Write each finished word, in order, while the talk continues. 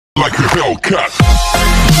like a Hellcat.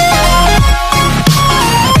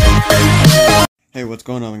 Hey, what's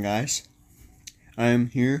going on, guys? I am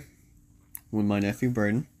here with my nephew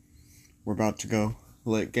Braden. We're about to go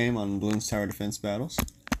late game on Bloons Tower Defense Battles.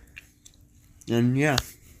 And yeah,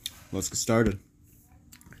 let's get started.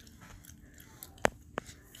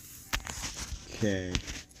 Okay.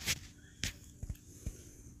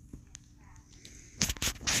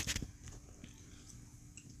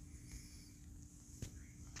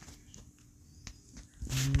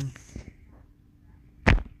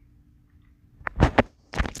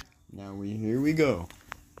 Here we go.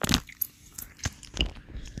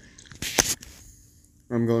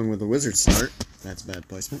 I'm going with a wizard start. That's bad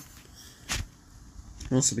placement.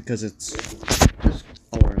 Also because it's just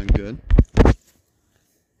all around good.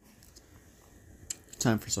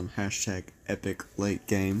 Time for some hashtag epic late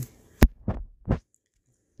game. I'm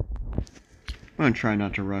gonna try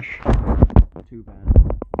not to rush too bad.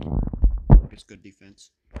 It's good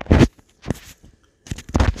defense.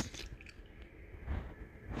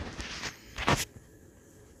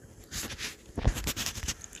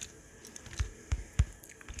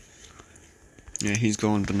 Yeah, he's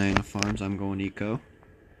going banana farms, I'm going eco.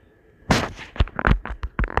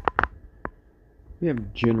 We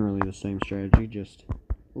have generally the same strategy, just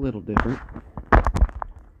a little different.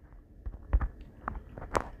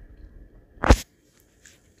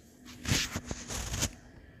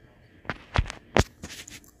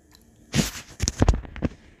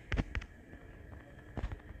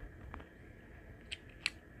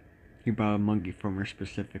 He bought a monkey farmer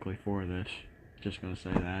specifically for this. Just gonna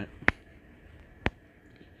say that.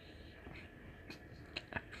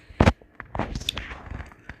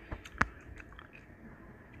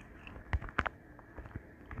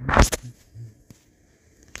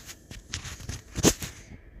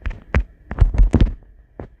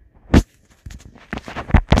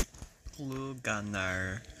 Glue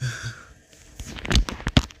gunner.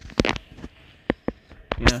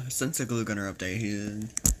 Yeah, since the glue gunner update,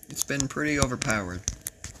 it's been pretty overpowered.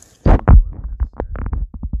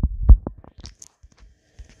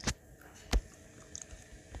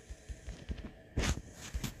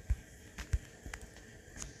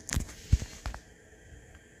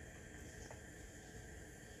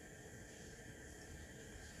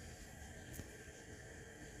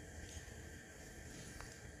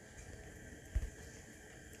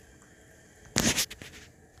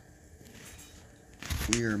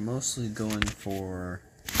 We are mostly going for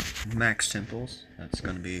max temples. That's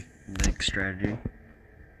going to be the big strategy.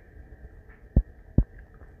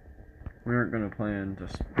 We aren't going to plan on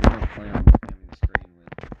spamming the screen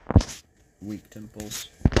with weak temples.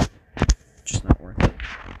 Just not worth it,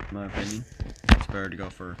 in my opinion. It's better to go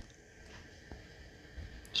for a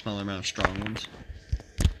smaller amount of strong ones.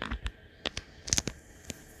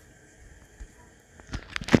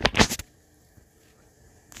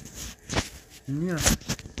 Yeah.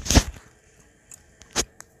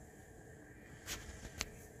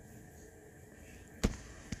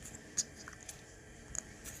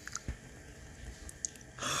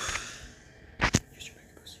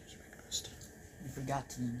 You forgot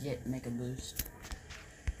to get Mega Boost.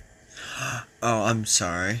 Oh, I'm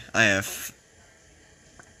sorry. I have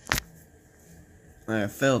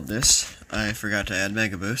failed this. I forgot to add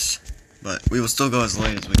Mega Boost, but we will still go as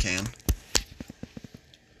late as we can.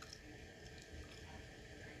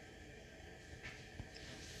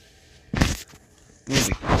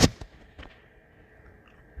 Maybe.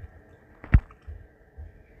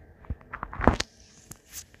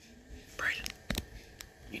 Brayden,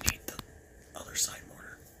 you need the other side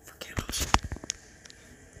mortar for camos.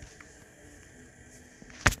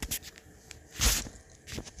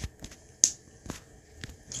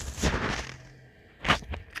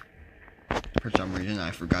 For some reason,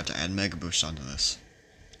 I forgot to add Mega Boost onto this.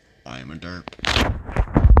 I am a derp.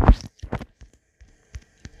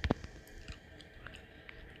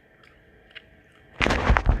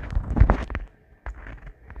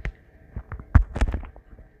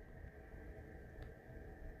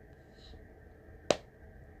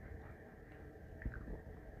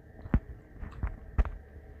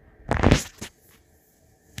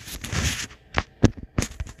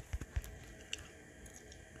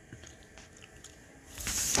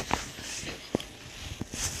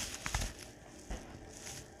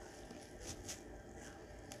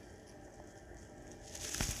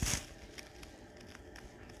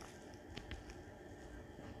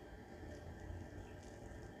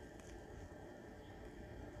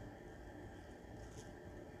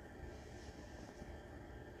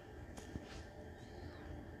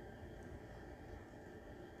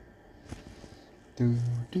 Do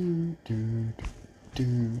do do do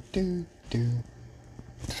do do do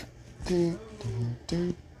do do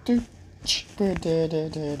do do da da da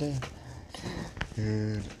da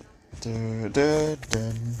da da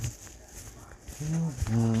da.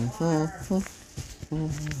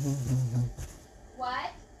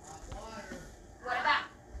 What? What about?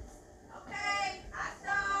 Okay, I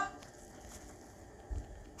stop.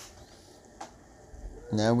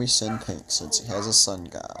 Now we send Pink since he has a sun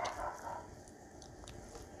god.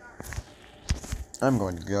 I'm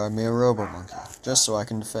going to guard me a robo monkey just so I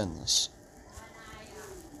can defend this.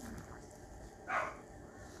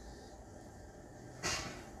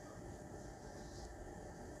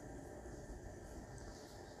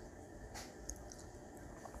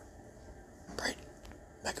 Brady,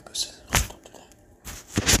 Mega Boost isn't on, don't do that.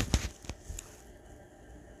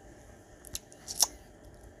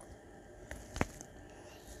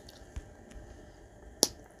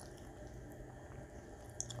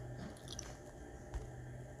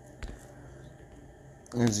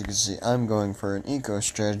 As you can see, I'm going for an eco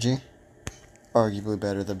strategy, arguably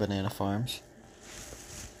better than banana farms.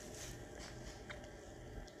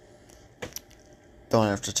 Don't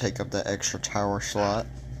have to take up that extra tower slot.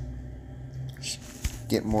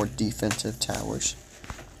 Get more defensive towers.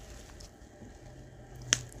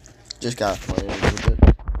 Just gotta play it a little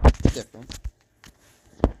bit different.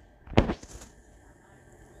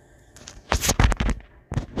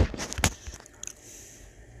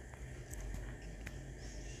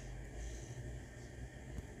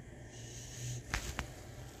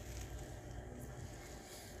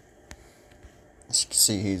 As you can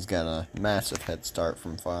see, he's got a massive head start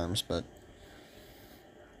from farms, but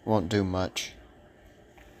won't do much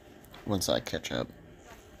once I catch up.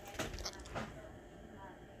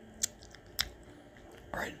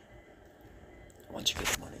 Alright. Once you get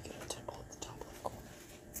the money, get a temple at the top left corner.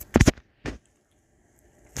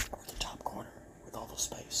 Or the top corner with all the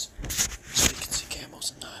space. So you can see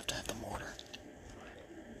camels and not have to have the mortar.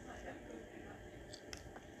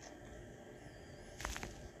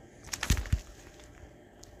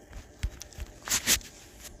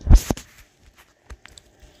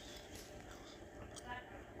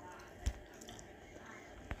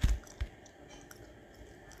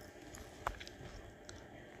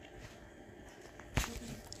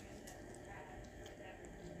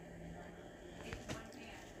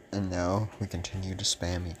 And now we continue to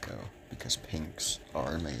spam eco because pinks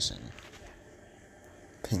are amazing.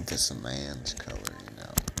 Pink is a man's color, you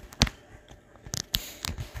know.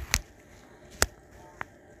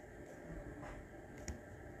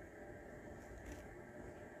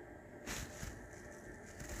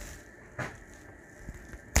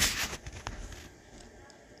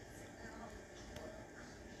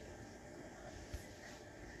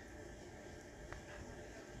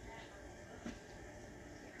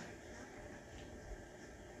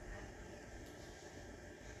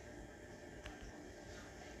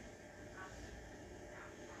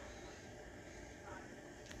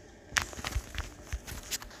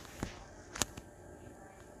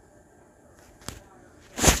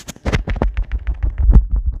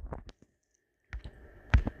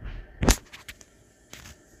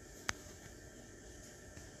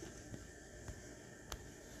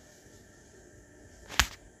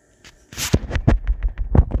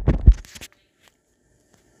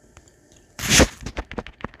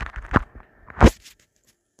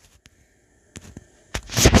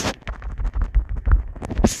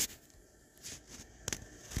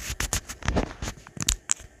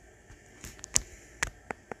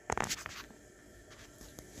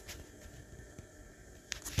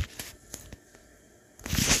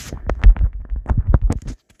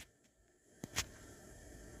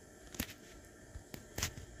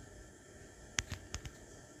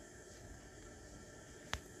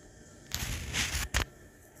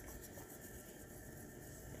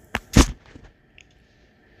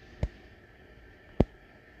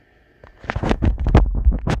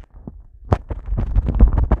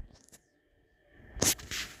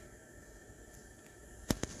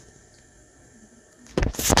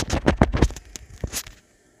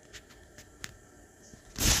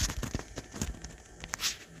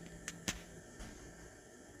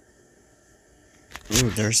 Ooh,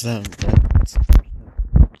 there's them.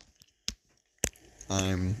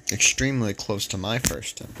 I'm extremely close to my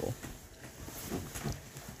first temple.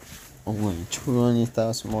 Only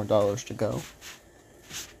 $20,000 more to go.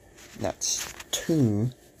 That's 2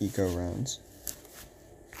 eco rounds.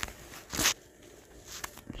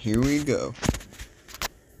 Here we go.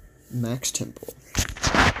 Max temple.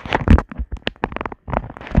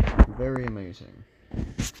 Very amazing.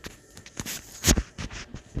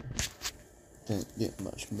 Can't get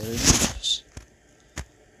much better than this.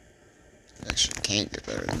 actually can't get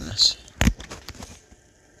better than this.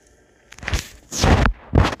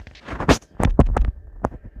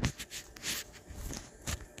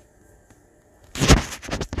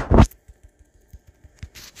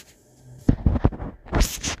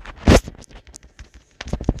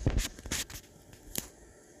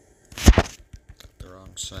 Got the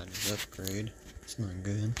wrong side of the upgrade. It's not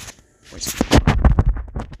good. Wait a second.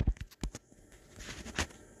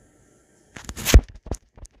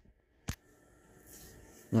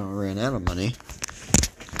 No, I ran out of money.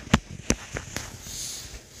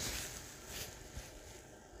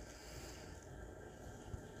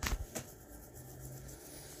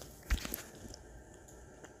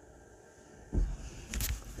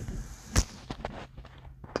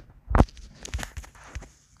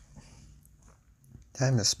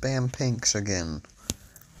 Time to spam pinks again.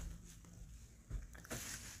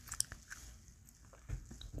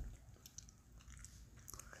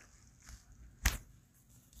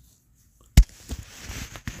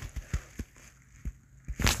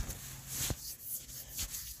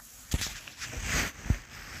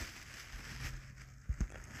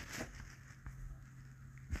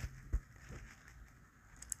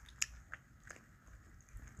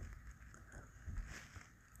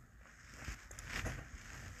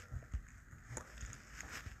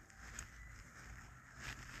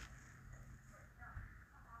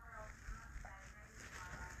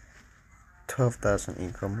 $12,000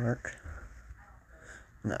 eco mark.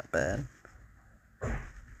 Not bad.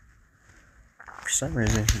 For some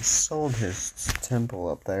reason, he sold his temple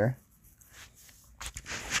up there.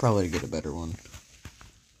 Probably to get a better one.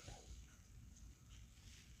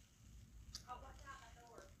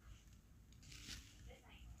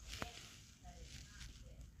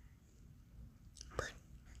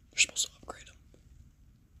 You're supposed to upgrade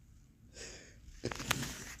him.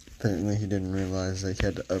 Apparently, he didn't realize they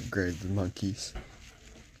had to upgrade the monkeys.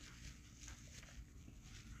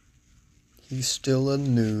 He's still a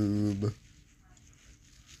noob.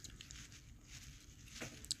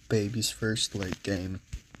 Baby's first late game.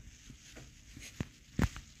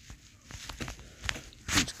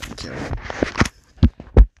 He's gonna kill him.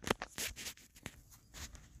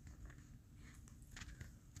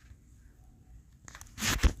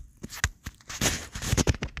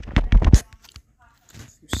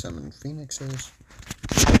 Summon phoenixes.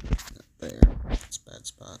 Not there. That's a bad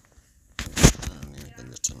spot. I don't even think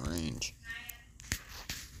it's in range.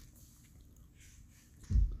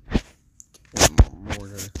 One more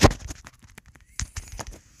mortar.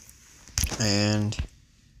 And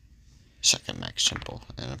second max simple.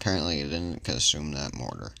 And apparently it didn't consume that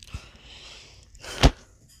mortar.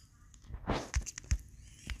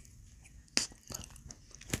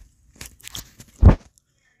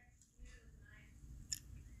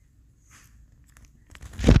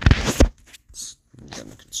 It's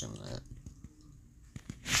gonna consume that.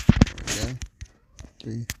 There we go.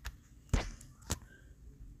 3.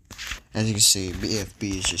 As you can see,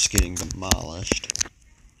 BFB is just getting demolished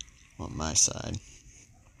on my side.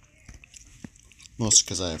 Mostly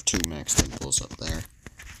because I have 2 max temples up there.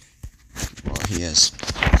 While he has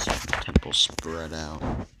temples spread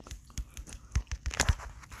out.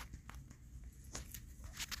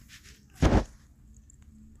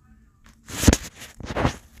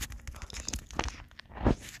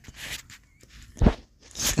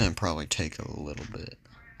 It's gonna probably take a little bit.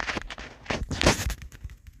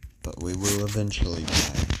 But we will eventually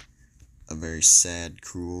die a very sad,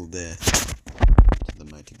 cruel death to the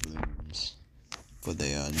mighty blooms, for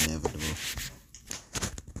they are inevitable.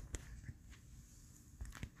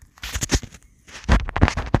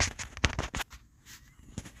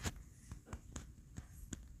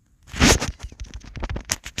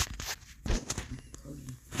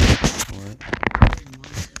 What? Did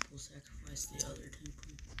one temple sacrifice the other temple?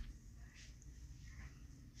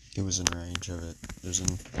 It was in range of it. It was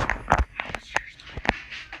in.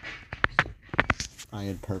 I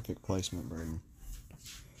had perfect placement, Braden.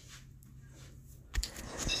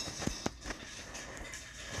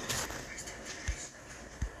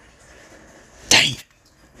 Dang!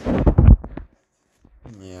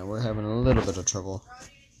 Yeah, we're having a little bit of trouble.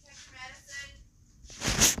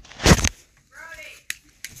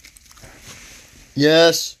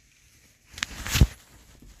 Yes!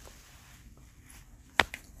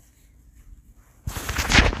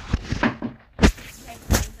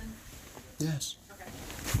 Yes.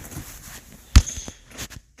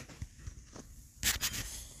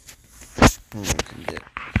 We can get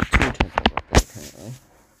 2 temples up there, apparently.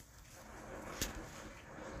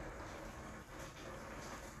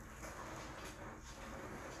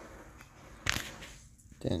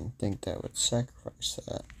 Didn't think that would sacrifice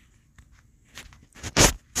that.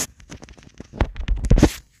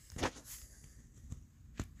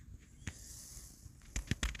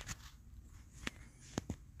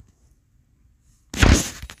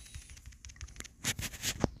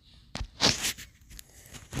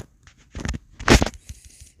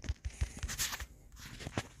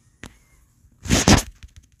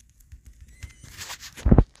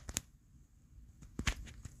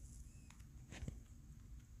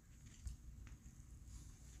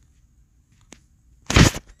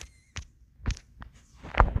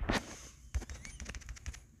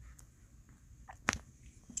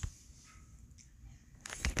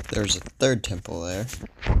 There's a third temple there.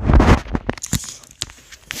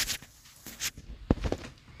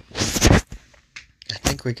 I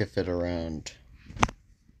think we could fit around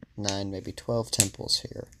 9, maybe 12 temples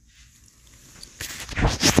here.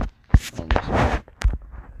 On this map.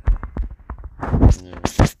 And they're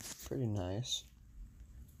pretty nice.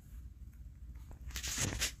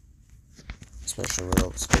 Especially with all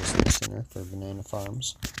the space in the center for banana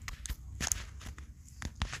farms.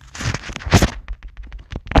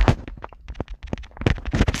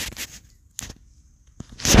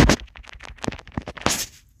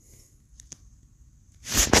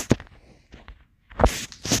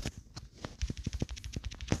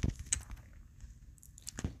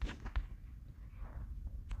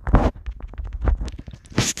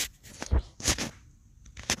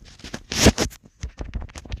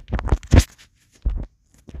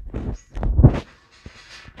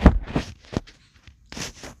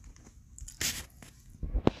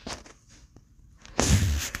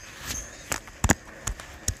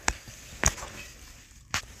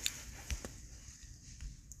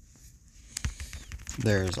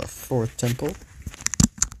 There's a fourth temple.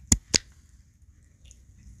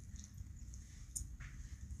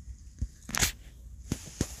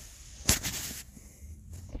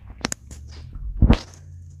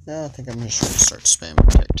 Now I think I'm just going to start spamming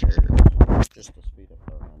Tech Terror just to speed up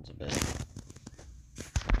our runs a bit.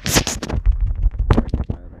 Before I get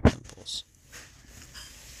my other temples.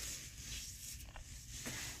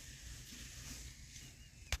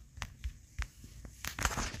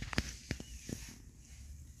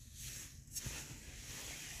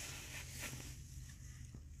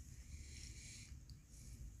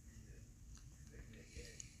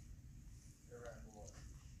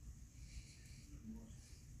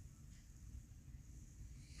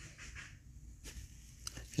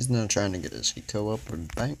 He's now trying to get his eco up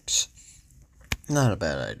with banks. Not a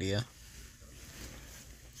bad idea.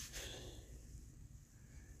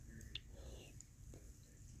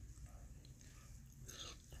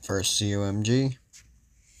 First COMG.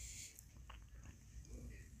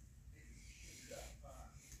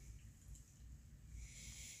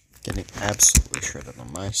 Getting absolutely shredded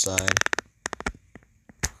on my side.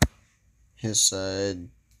 His side,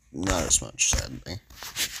 not as much, sadly.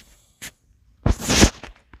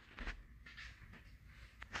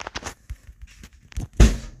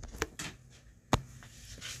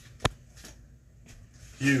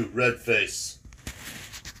 You, red face.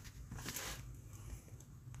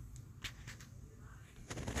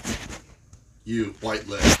 You, white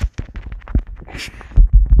leg.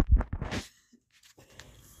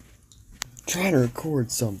 Trying to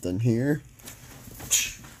record something here.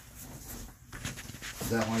 Is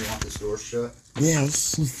that why you want this door shut?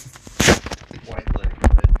 Yes. White leg,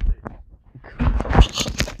 red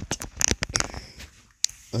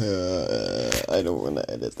face. I don't want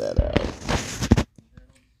to edit that out.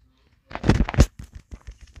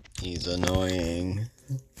 He's annoying.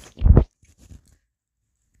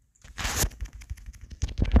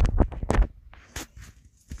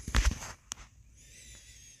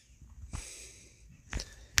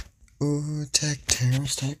 Ooh, tech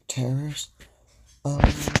terrors. Oh,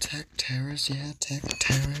 tech terrors, yeah, tech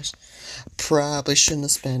terrors. Probably shouldn't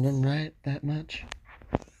have spent them right that much.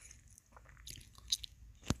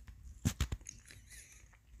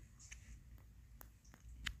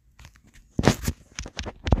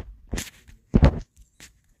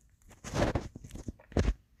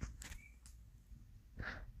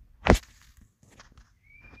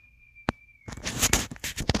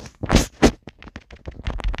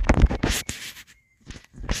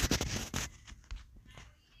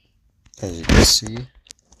 As you can see,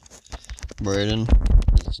 Braden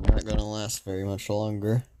is not going to last very much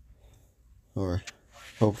longer. Or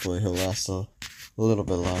hopefully he'll last a little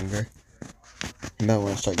bit longer. You might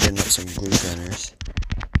want to start getting up some glue gunners.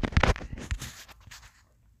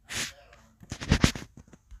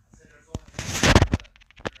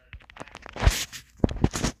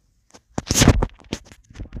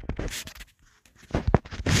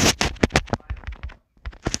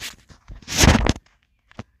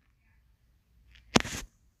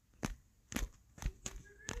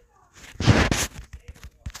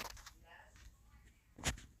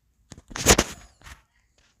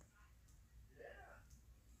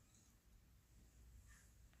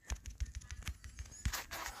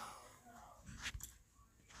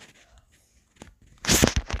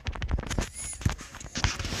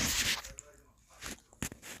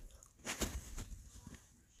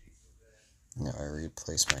 Now I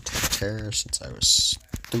replaced my terror since I was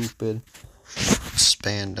stupid.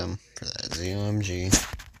 Spanned them for that ZOMG.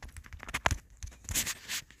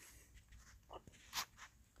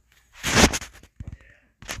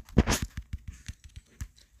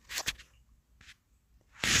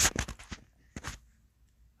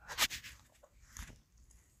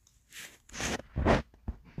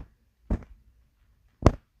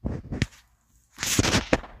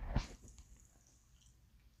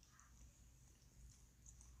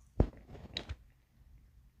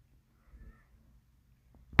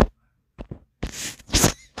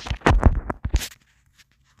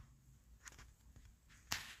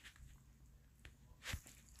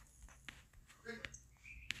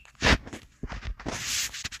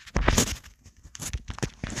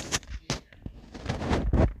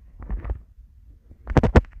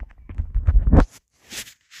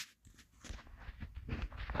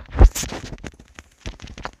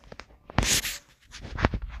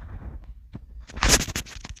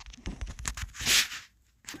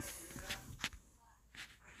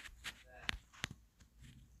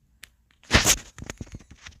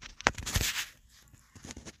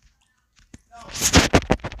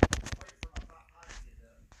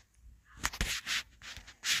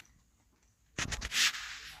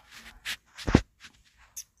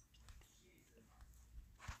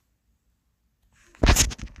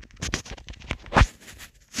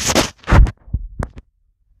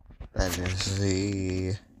 That is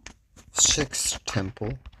the 6th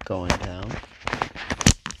temple going down.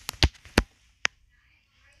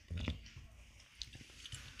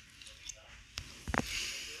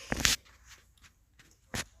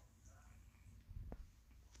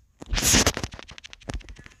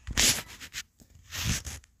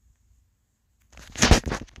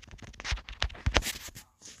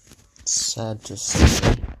 Sad to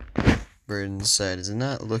say, Braden's side is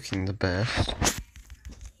not looking the best.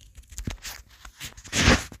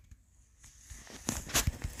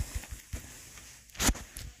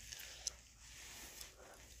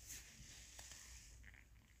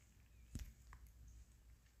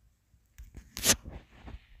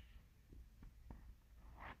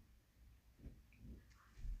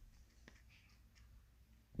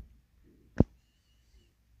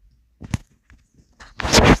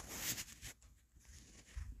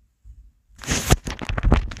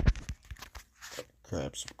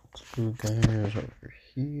 Grab some glue gunners over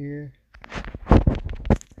here.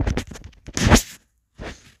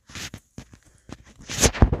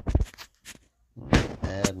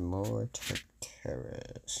 Add more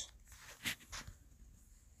Tartaras.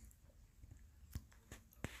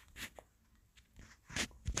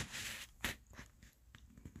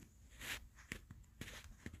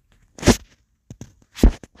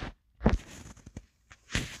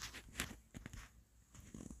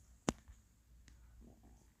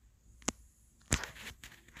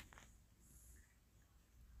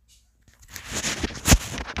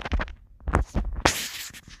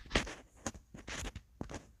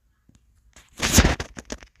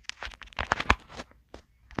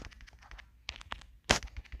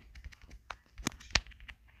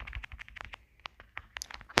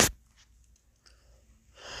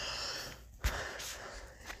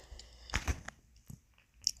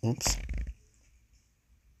 Oops.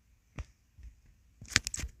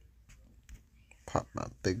 Pop my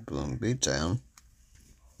big balloon beat down.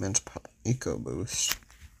 Meant to pop an eco boost.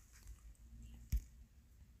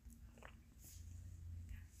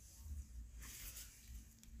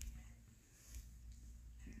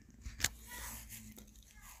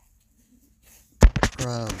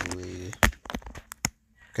 Probably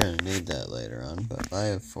gonna need that later on, but I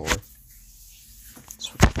have 4.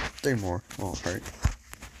 So 3 more won't hurt.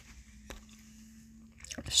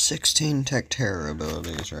 16 Tech Terror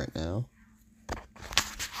abilities right now.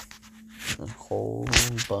 A whole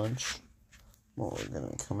bunch more gonna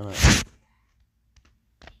be coming up.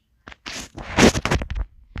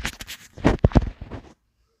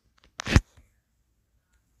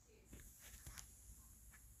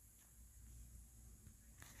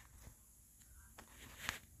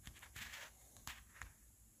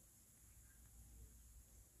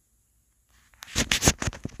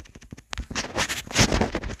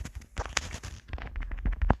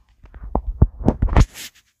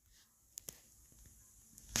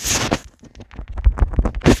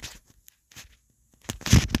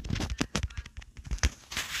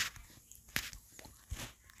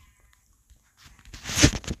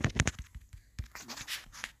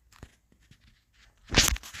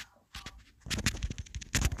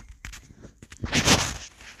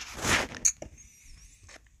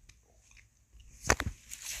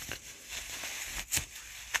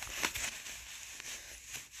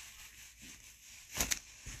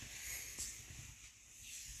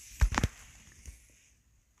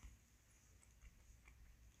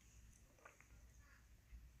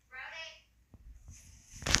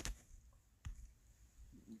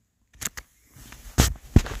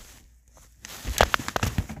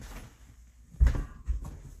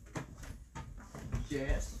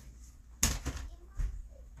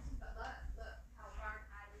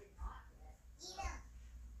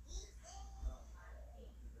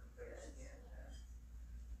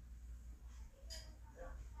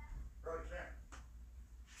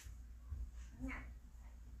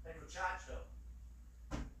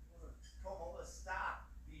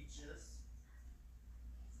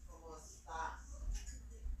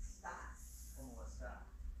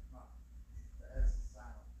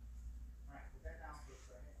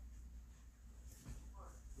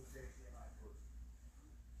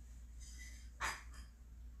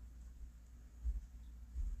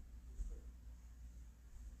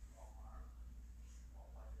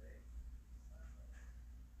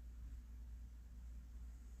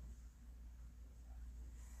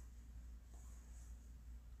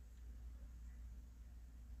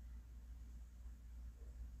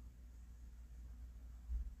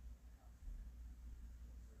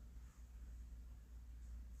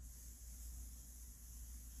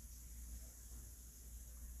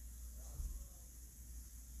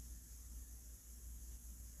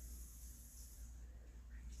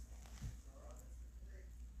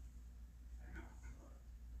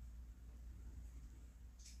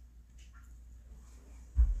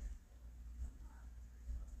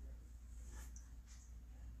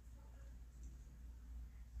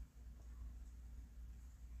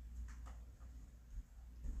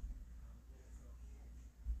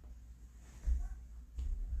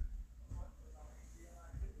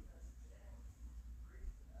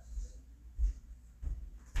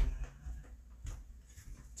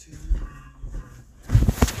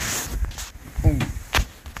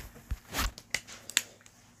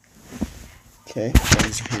 Okay,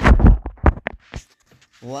 things are here.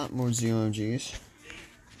 A lot more ZOMGs.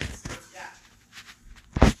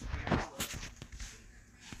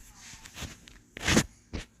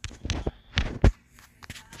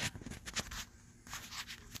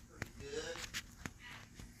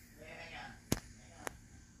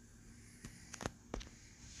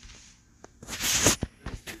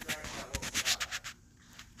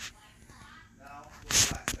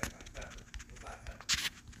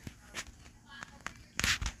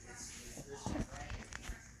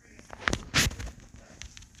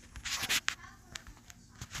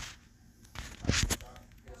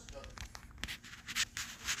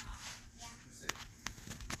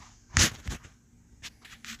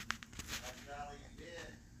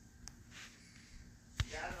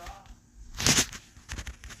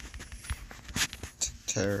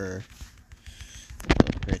 Terror.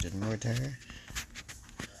 Upgraded more terror.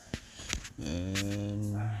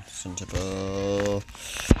 And Sun Temple.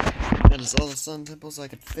 That is all the Sun Temples I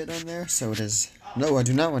could fit on there, so it is. No, I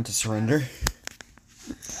do not want to surrender.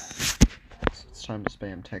 So it's time to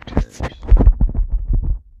spam tech terrors.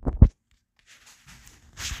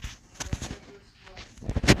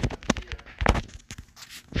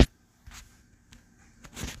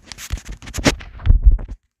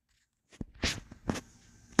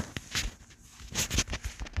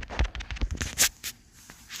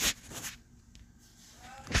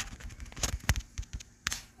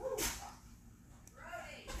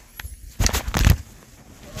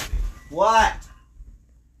 What?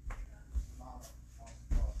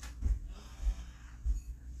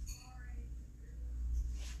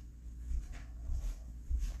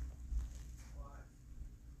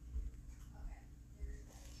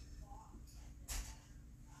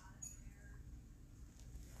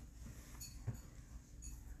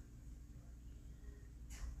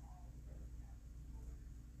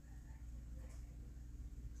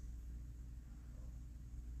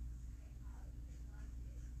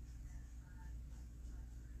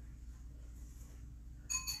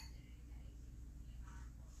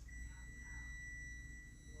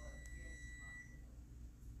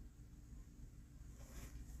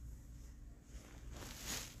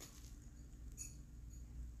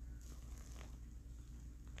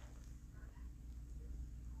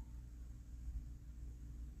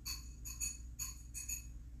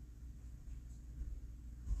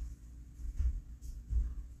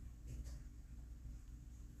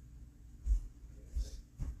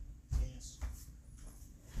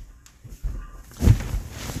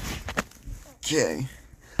 Okay.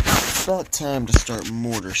 About time to start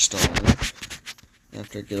mortar stalling.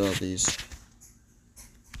 After I get all these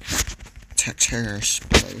tech terrors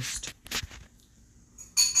placed.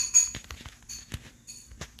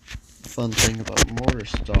 The fun thing about mortar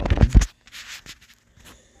stalling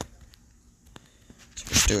is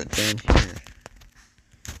just do it down here.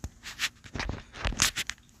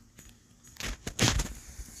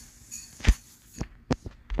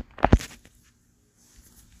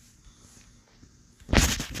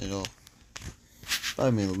 It'll buy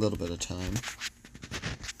me a little bit of time.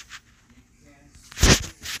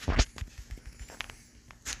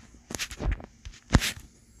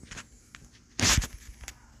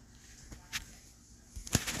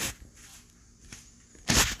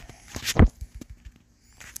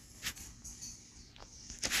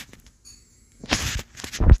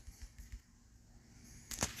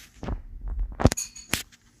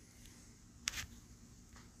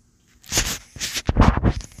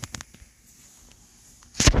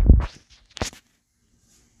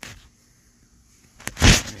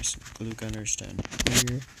 Glue gunners down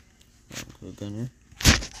here. Glue gunner.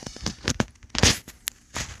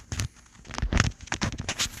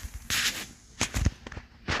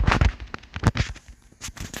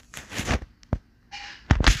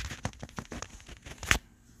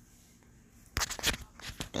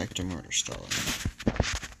 Back to mortar stalling.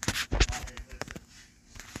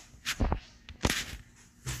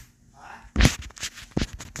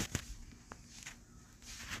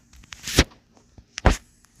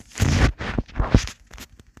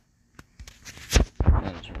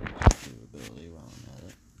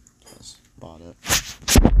 Bought it.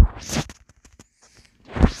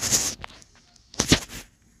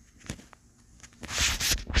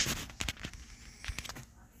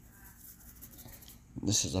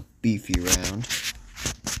 This is a beefy round.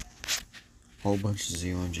 Whole bunch of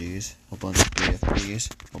ZOMGs, whole bunch of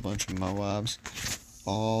BFBs, whole bunch of Moabs,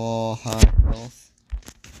 all high health.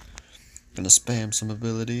 Gonna spam some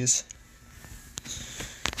abilities.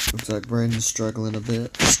 Looks like Brandon's struggling a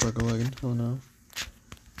bit. Struggling, oh no.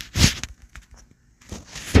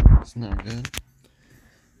 It's not good.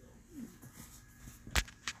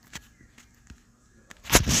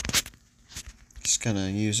 gonna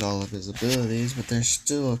use all of his abilities, but there's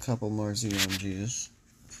still a couple more ZMGs.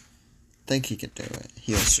 Think he can do it.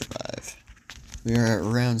 He'll survive. We are at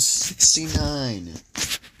round 69.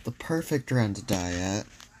 The perfect round to die at.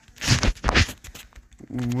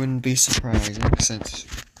 Wouldn't be surprising since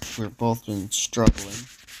we've both been struggling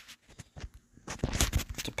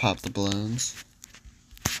to pop the balloons.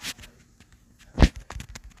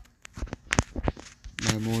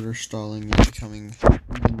 My mortar stalling is becoming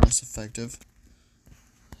even less effective.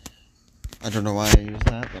 I don't know why I use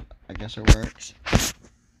that, but I guess it works.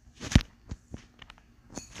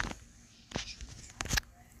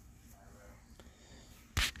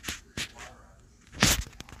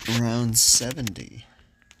 Round 70.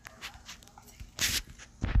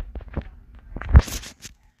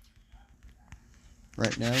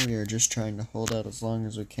 Right now we are just trying to hold out as long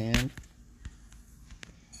as we can.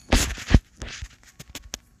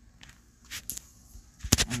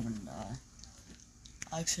 I'm gonna die.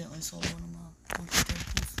 I accidentally sold one of my monkey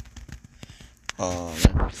temples. Oh, that's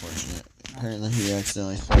unfortunate. Apparently he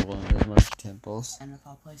accidentally stole one of his monkey temples. And if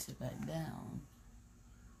I place it back down...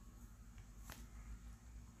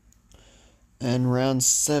 And round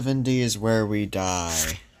 70 is where we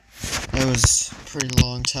die. It was a pretty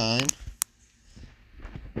long time.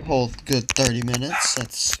 Whole good 30 minutes.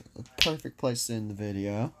 That's a perfect place to end the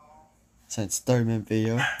video. Since 30-minute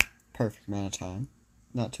video, perfect amount of time.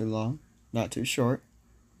 Not too long, not too short.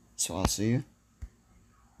 So I'll see you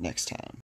next time.